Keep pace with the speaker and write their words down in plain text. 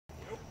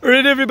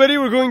Alright everybody,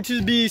 we're going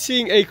to be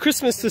seeing a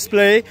Christmas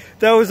display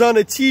that was on a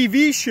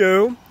TV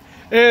show.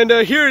 And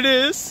here it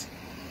is,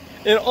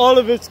 in all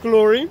of its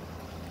glory.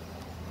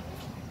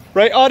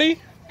 Right,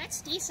 Audie?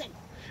 That's decent.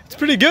 It's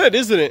pretty good,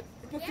 isn't it?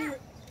 Yeah.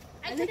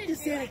 I like the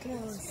Santa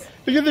Claus.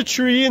 Look at the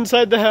tree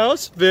inside the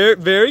house. Very,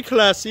 very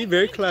classy,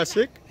 very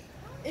classic.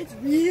 It's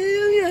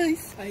really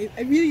nice. I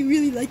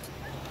really like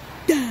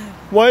it.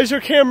 Why is your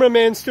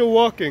cameraman still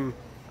walking?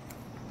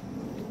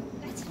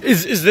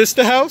 Is this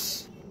the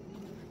house?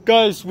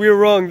 Guys, we were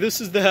wrong.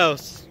 This is the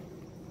house.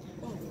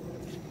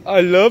 I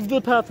love the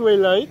pathway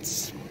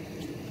lights.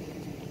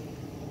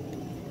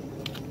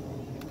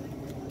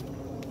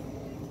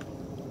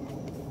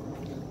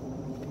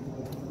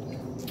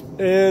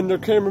 And our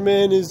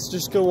cameraman is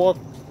just gonna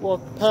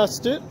walk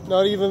past it,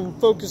 not even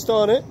focused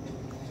on it.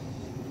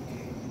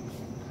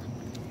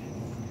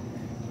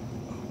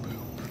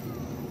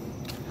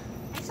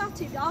 I saw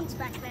two dogs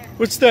back there.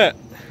 What's that?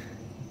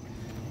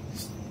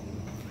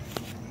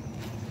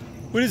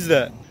 What is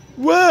that?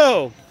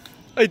 Wow!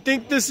 I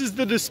think this is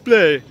the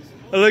display.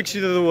 I like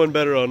the other one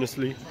better,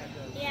 honestly.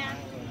 Yeah.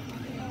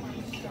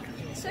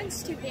 This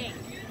one's too big.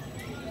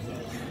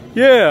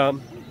 Yeah.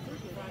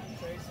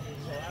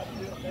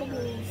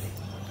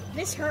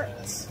 This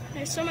hurts.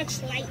 There's so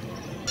much light.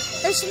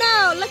 There's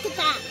snow. Look at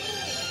that.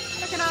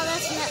 Look at all that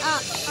snow.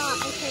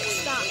 Okay,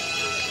 stop.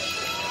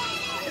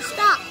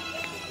 Stop.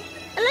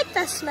 I like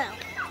that snow.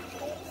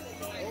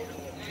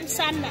 I'm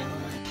sad now.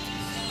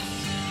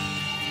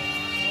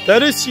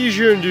 That is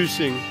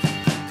seizure-inducing.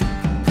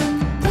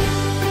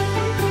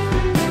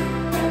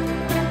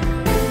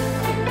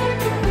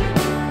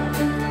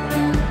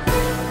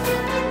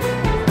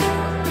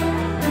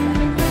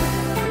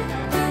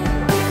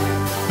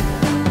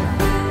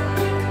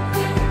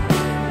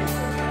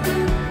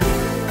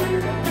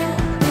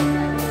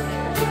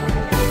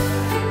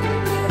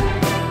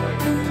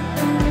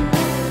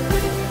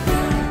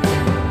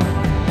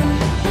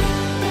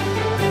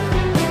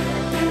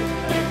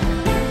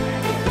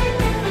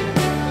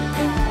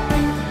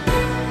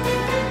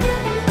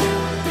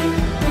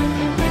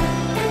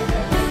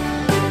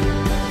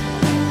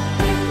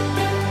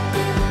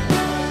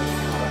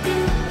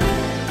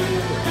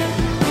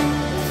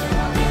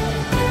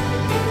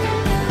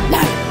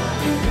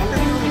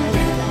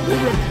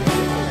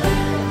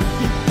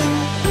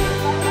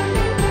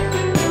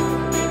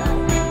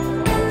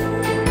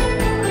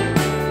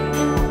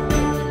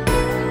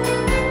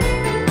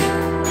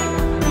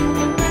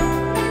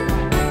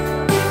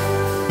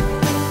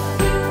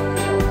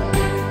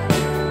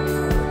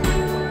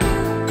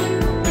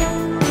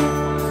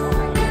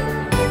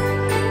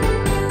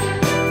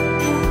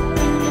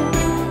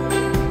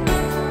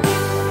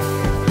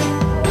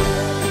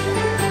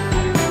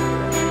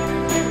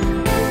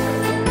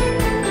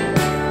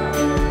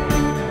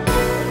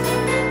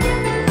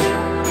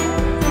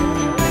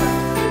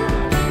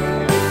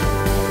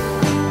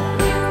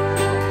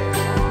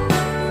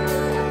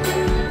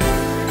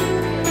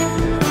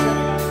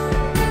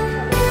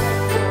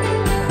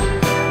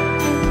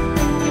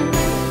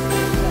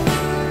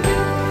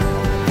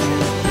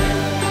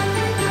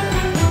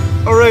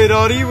 Alright,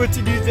 Audie, what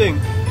did you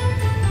think?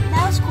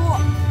 That was cool.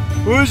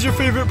 What was your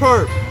favorite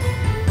part?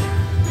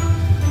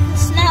 The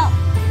snow.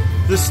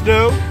 The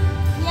snow?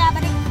 Yeah,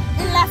 but it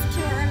left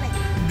too early.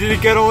 Did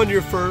it get on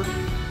your fur?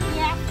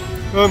 Yeah.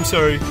 Oh, I'm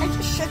sorry. I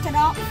just shook it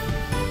off.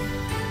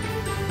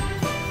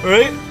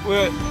 Alright,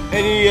 well,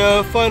 any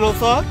final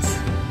thoughts?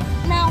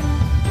 No.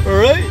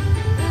 Alright.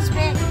 It was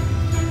big.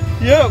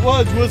 Yeah, it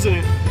was, wasn't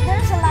it?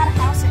 There's a lot of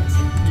houses.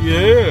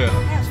 Yeah. It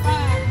was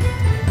fun.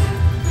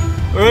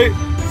 Alright,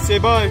 say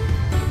bye.